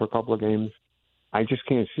Wilson in for a couple of games? I just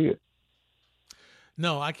can't see it.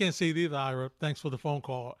 No, I can't see it either, Ira. Thanks for the phone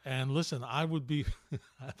call. And listen, I would be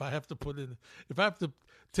if I have to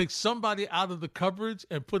take somebody out of the coverage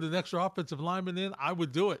and put an extra offensive lineman in, I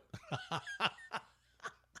would do it.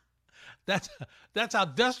 That's how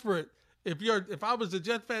desperate. If I was a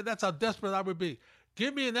Jet fan, that's how desperate I would be.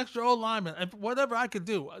 Give me an extra old lineman and whatever I could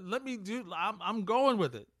do. Let me do. I'm going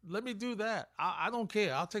with it. Let me do that. I don't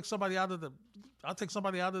care. I'll take somebody out of the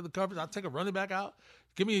coverage. I'll take a running back out.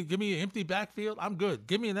 Give me an empty backfield. I'm good.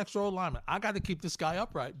 Give me an extra old lineman. I got to keep this guy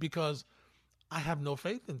upright because I have no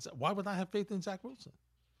faith in. Why would I have faith in Zach Wilson?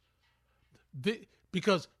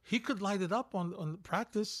 Because he could light it up on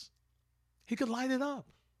practice. He could light it up.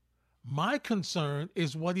 My concern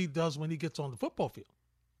is what he does when he gets on the football field.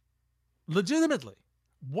 Legitimately,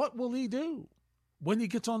 what will he do when he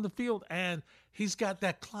gets on the field and he's got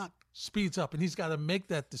that clock speeds up and he's got to make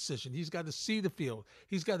that decision? He's got to see the field.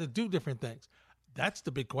 He's got to do different things. That's the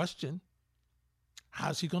big question.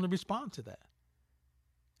 How's he going to respond to that?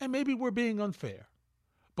 And maybe we're being unfair.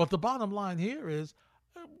 But the bottom line here is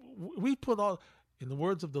we put all, in the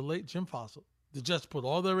words of the late Jim Fossil, The Jets put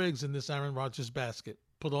all their eggs in this Aaron Rodgers basket,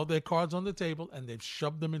 put all their cards on the table, and they've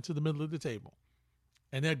shoved them into the middle of the table.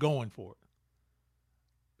 And they're going for it.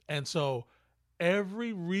 And so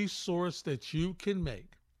every resource that you can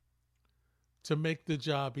make to make the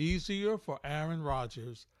job easier for Aaron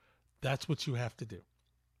Rodgers, that's what you have to do.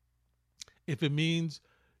 If it means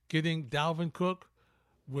getting Dalvin Cook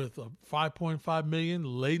with a $5.5 million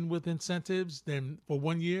laden with incentives then for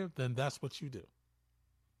 1 year, then that's what you do.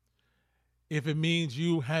 If it means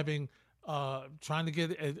you having trying to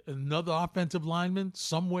get another offensive lineman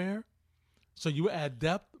somewhere, so you add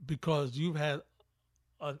depth because you've had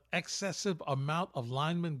an excessive amount of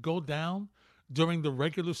linemen go down during the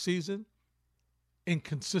regular season in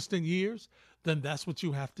consistent years, then that's what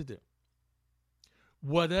you have to do.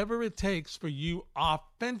 Whatever it takes for you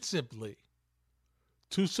offensively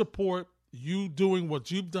to support you doing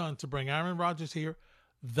what you've done to bring Aaron Rodgers here,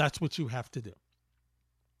 that's what you have to do.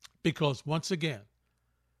 Because once again,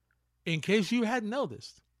 in case you hadn't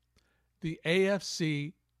noticed, the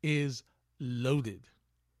AFC is loaded.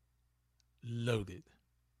 Loaded.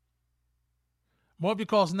 More of your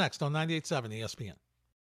calls next on 98.7 ESPN.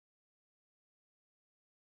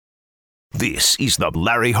 This is the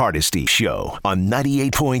Larry Hardesty Show on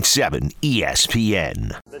 98.7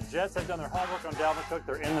 ESPN. The Jets have done their homework on Dalvin Cook.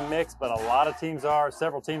 They're in the mix, but a lot of teams are.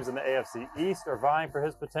 Several teams in the AFC East are vying for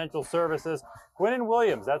his potential services. Quinnen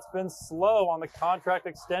Williams, that's been slow on the contract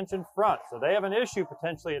extension front. So they have an issue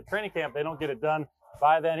potentially at training camp. They don't get it done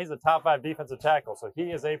by then. He's a top 5 defensive tackle, so he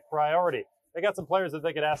is a priority. They got some players that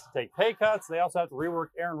they could ask to take pay cuts. They also have to rework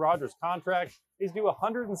Aaron Rodgers' contract. He's due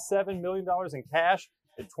 $107 million in cash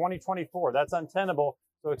in 2024. That's untenable.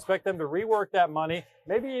 So expect them to rework that money,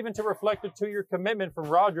 maybe even to reflect a 2-year commitment from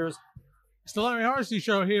Rodgers. It's the Larry Hardesty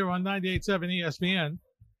Show here on 98.7 ESPN.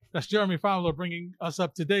 That's Jeremy Fowler bringing us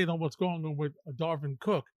up to date on what's going on with Dalvin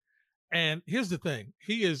Cook. And here's the thing.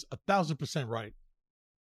 He is 1,000% right.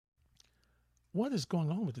 What is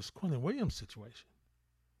going on with this Quinnen Williams situation?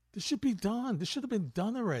 This should be done. This should have been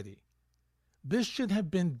done already. This should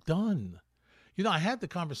have been done. You know, I had the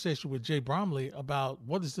conversation with Jay Bromley about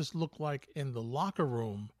what does this look like in the locker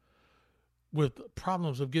room with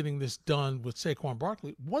problems of getting this done with Saquon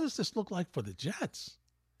Barkley. What does this look like for the Jets?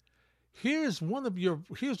 Here's one of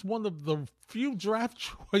the few draft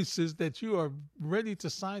choices that you are ready to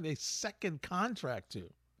sign a second contract to.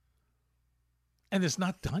 And it's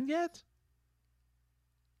not done yet?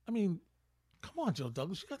 I mean, come on, Joe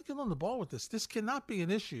Douglas. You got to get on the ball with this. This cannot be an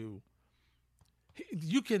issue.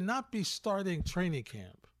 You cannot be starting training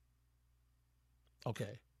camp,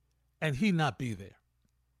 okay, and he not be there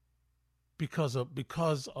because of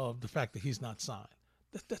the fact that he's not signed.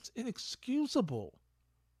 That's inexcusable.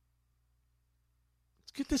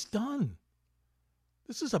 Let's get this done.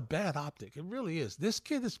 This is a bad optic. It really is. This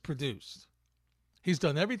kid is produced. He's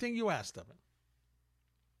done everything you asked of him.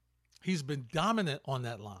 He's been dominant on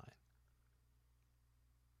that line.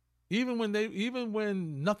 Even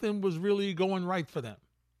when nothing was really going right for them.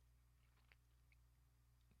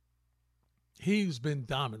 He's been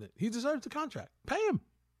dominant. He deserves the contract. Pay him.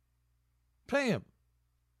 Pay him.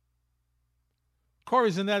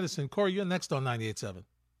 Corey's in Edison. Corey, you're next on 98.7.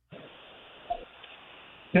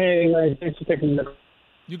 Hey, thanks for taking the...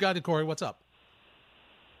 You got it, Corey. What's up?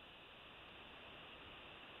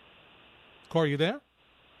 Corey, you there?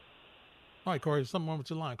 All right, Corey, something wrong with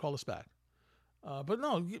your line. Call us back. But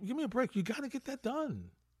no, give me a break. You got to get that done.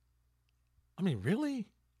 I mean, really?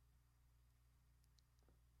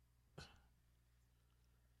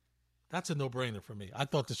 That's a no-brainer for me. I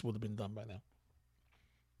thought this would have been done by now.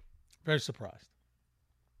 Very surprised.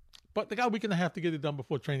 But they got a week and a half to get it done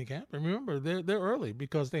before training camp. And remember, they're early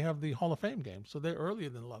because they have the Hall of Fame game. So they're earlier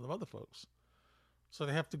than a lot of other folks. So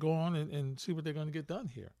they have to go on and see what they're going to get done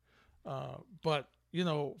here. But, you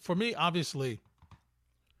know, for me, obviously,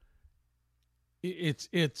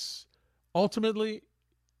 it's ultimately,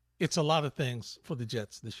 it's a lot of things for the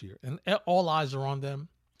Jets this year. And all eyes are on them.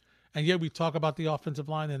 And yet we talk about the offensive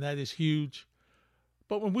line, and that is huge.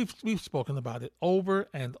 But when we've spoken about it over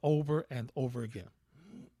and over and over again.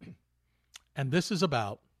 And this is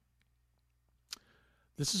going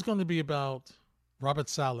to be about Robert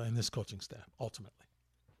Saleh and his coaching staff, ultimately.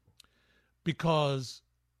 Because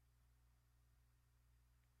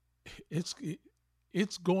it's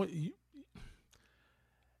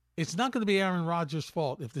not going to be Aaron Rodgers'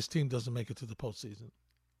 fault if this team doesn't make it to the postseason.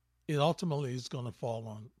 It ultimately is going to fall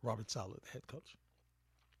on Robert Saleh, the head coach.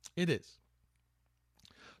 It is.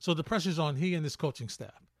 So the pressure's on he and his coaching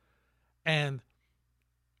staff. And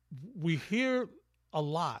we hear a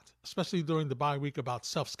lot, especially during the bye week, about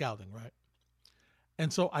self-scouting, right?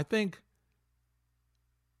 And so I think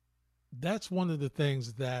that's one of the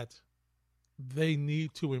things that they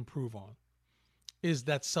need to improve on, is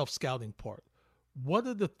that self-scouting part. What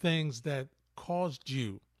are the things that caused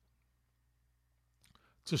you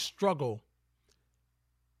to struggle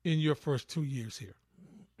in your first 2 years here?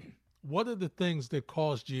 What are the things that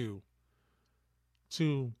caused you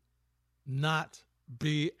to not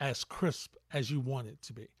be as crisp as you wanted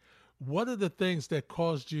to be? What are the things that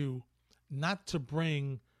caused you not to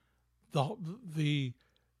bring the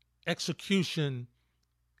execution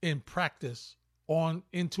in practice on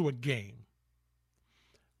into a game?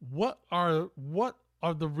 What are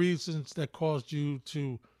the reasons that caused you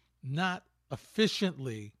to not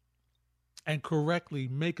efficiently and correctly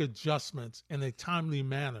make adjustments in a timely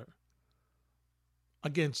manner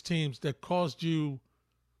against teams that caused you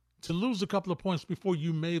to lose a couple of points before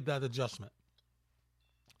you made that adjustment?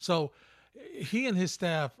 So he and his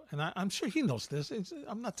staff, and I'm sure he knows this,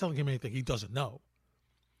 I'm not telling him anything he doesn't know,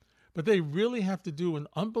 but they really have to do an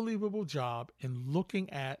unbelievable job in looking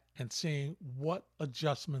at and seeing what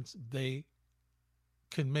adjustments they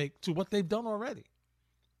can make to what they've done already.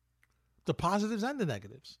 The positives and the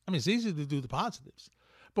negatives. I mean, it's easy to do the positives.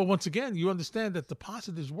 But once again, you understand that the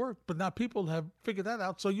positives work, but now people have figured that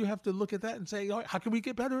out. So you have to look at that and say, all right, how can we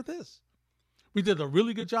get better at this? We did a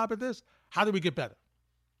really good job at this. How do we get better?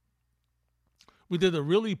 We did a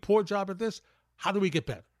really poor job at this. How do we get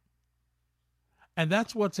better? And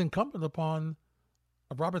that's what's incumbent upon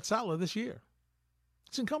Robert Saleh this year.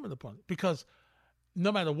 It's incumbent upon it, because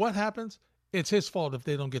no matter what happens, it's his fault if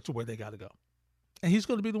they don't get to where they got to go. And he's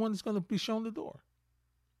going to be the one that's going to be shown the door.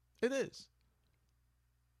 It is.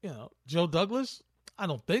 Joe Douglas, I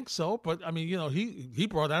don't think so. But, I mean, he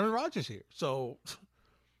brought Aaron Rodgers here. So,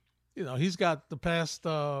 he's got the past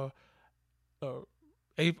 8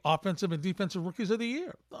 offensive and defensive rookies of the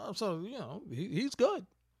year. So, he's good,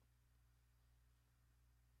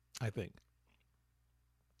 I think.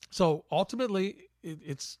 So, ultimately,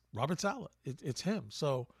 it's Robert Saleh. It's him.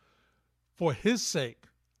 So, for his sake,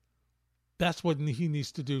 that's what he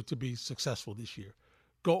needs to do to be successful this year.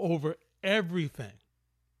 Go over everything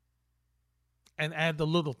and add the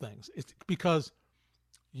little things. It's because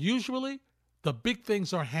usually the big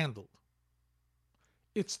things are handled.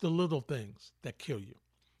 It's the little things that kill you.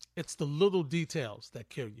 It's the little details that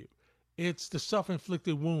kill you. It's the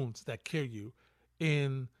self-inflicted wounds that kill you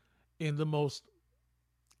in the most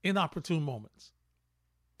inopportune moments.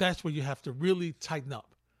 That's where you have to really tighten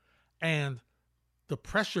up. And the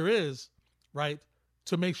pressure is, right,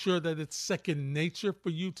 to make sure that it's second nature for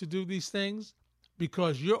you to do these things,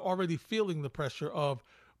 because you're already feeling the pressure of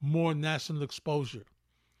more national exposure.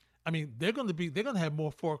 I mean, they're going to have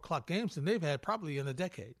more 4:00 games than they've had probably in a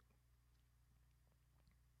decade.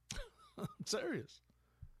 I'm serious.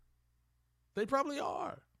 They probably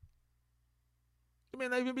are. It may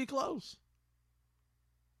not even be close.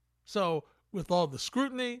 So with all the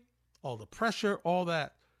scrutiny, all the pressure, all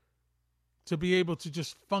that, to be able to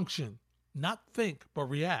just function, not think, but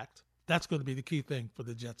react, that's going to be the key thing for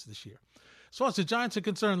the Jets this year. So as the Giants are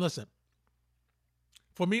concerned, listen,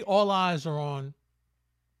 for me, all eyes are on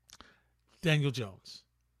Daniel Jones.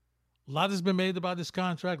 A lot has been made about his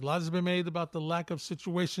contract. A lot has been made about the lack of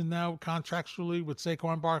situation now contractually with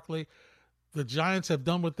Saquon Barkley. The Giants have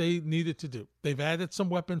done what they needed to do. They've added some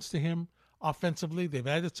weapons to him offensively. They've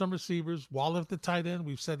added some receivers. Waller at the tight end.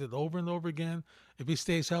 We've said it over and over again. If he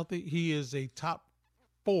stays healthy, he is a top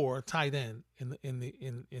 4 tight end in the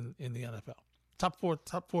NFL. Top four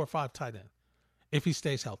or 5 tight end. If he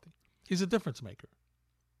stays healthy, he's a difference maker.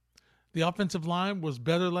 The offensive line was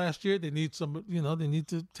better last year. They need they need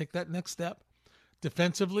to take that next step.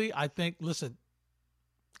 Defensively, I think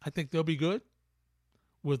they'll be good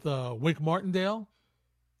with Wink Martindale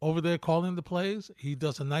over there calling the plays. He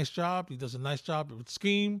does a nice job. He does a nice job with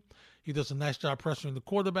scheme. He does a nice job pressuring the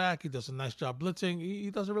quarterback. He does a nice job blitzing.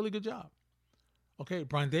 He does a really good job. Okay,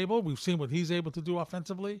 Brian Daboll, we've seen what he's able to do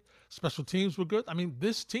offensively. Special teams were good. I mean,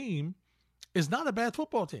 this team is not a bad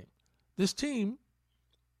football team. This team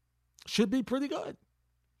should be pretty good.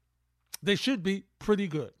 They should be pretty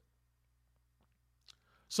good.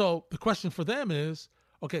 So the question for them is,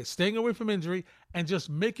 okay, staying away from injury and just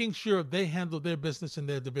making sure they handle their business in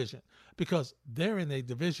their division, because they're in a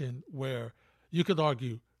division where you could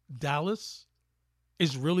argue Dallas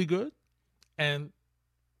is really good and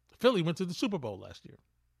Philly went to the Super Bowl last year.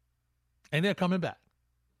 And they're coming back.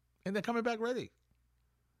 And they're coming back ready.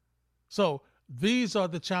 So these are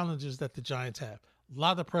the challenges that the Giants have. A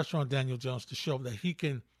lot of pressure on Daniel Jones to show that he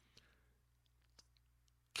can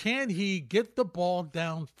he get the ball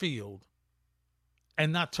downfield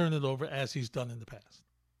and not turn it over as he's done in the past?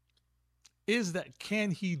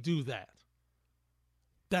 Can he do that?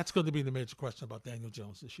 That's going to be the major question about Daniel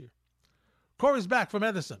Jones this year. Corey's back from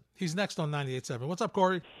Edison. He's next on 98.7. What's up,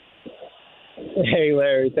 Corey? Hey,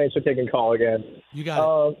 Larry. Thanks for taking the call again. You got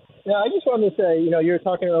it. Yeah, I just wanted to say, you were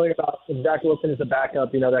talking earlier about if Zach Wilson is a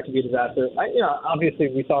backup, that could be a disaster. Obviously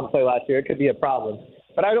we saw him play last year. It could be a problem.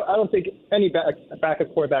 But I don't think any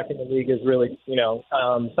backup quarterback in the league is really,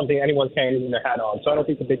 something anyone's hanging their hat on. So I don't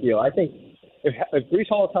think it's a big deal. I think if Breece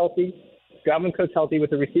Hall is healthy, Dalvin Cook's healthy,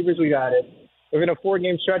 with the receivers we added, within a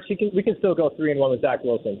 4-game stretch, we can still go 3-1 with Zach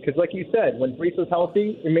Wilson. Because like you said, when Breece was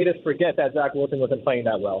healthy, it made us forget that Zach Wilson wasn't playing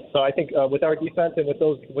that well. So I think with our defense and with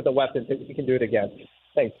the weapons, we can do it again.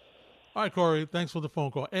 Thanks. All right, Corey, thanks for the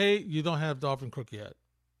phone call. A, you don't have Dalvin Cook yet.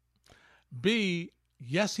 B,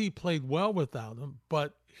 yes, he played well without him,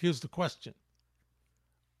 but here's the question.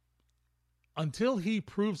 Until he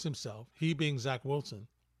proves himself, he being Zach Wilson,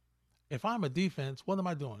 if I'm a defense, what am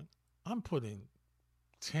I doing? I'm putting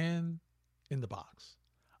 10 in the box.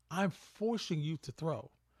 I'm forcing you to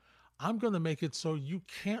throw. I'm going to make it so you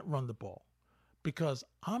can't run the ball because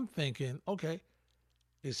I'm thinking, okay,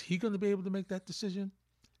 is he going to be able to make that decision?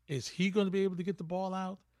 Is he going to be able to get the ball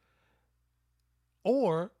out?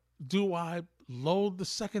 Or do I load the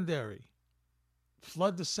secondary,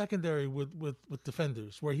 flood the secondary with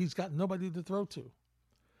defenders where he's got nobody to throw to?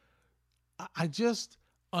 I just,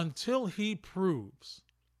 until he proves,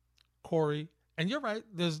 Corey, and you're right,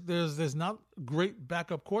 there's not great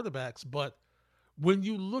backup quarterbacks, but when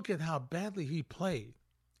you look at how badly he played,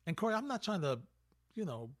 and Corey, I'm not trying to,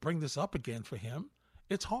 bring this up again for him.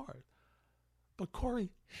 It's hard. But Corey,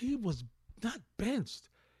 he was not benched.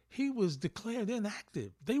 He was declared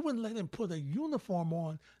inactive. They wouldn't let him put a uniform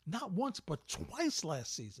on not once but twice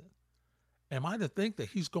last season. Am I to think that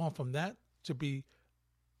he's gone from that to be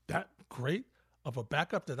that great of a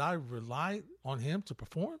backup that I rely on him to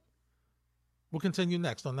perform? We'll continue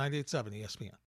next on 98.7 ESPN.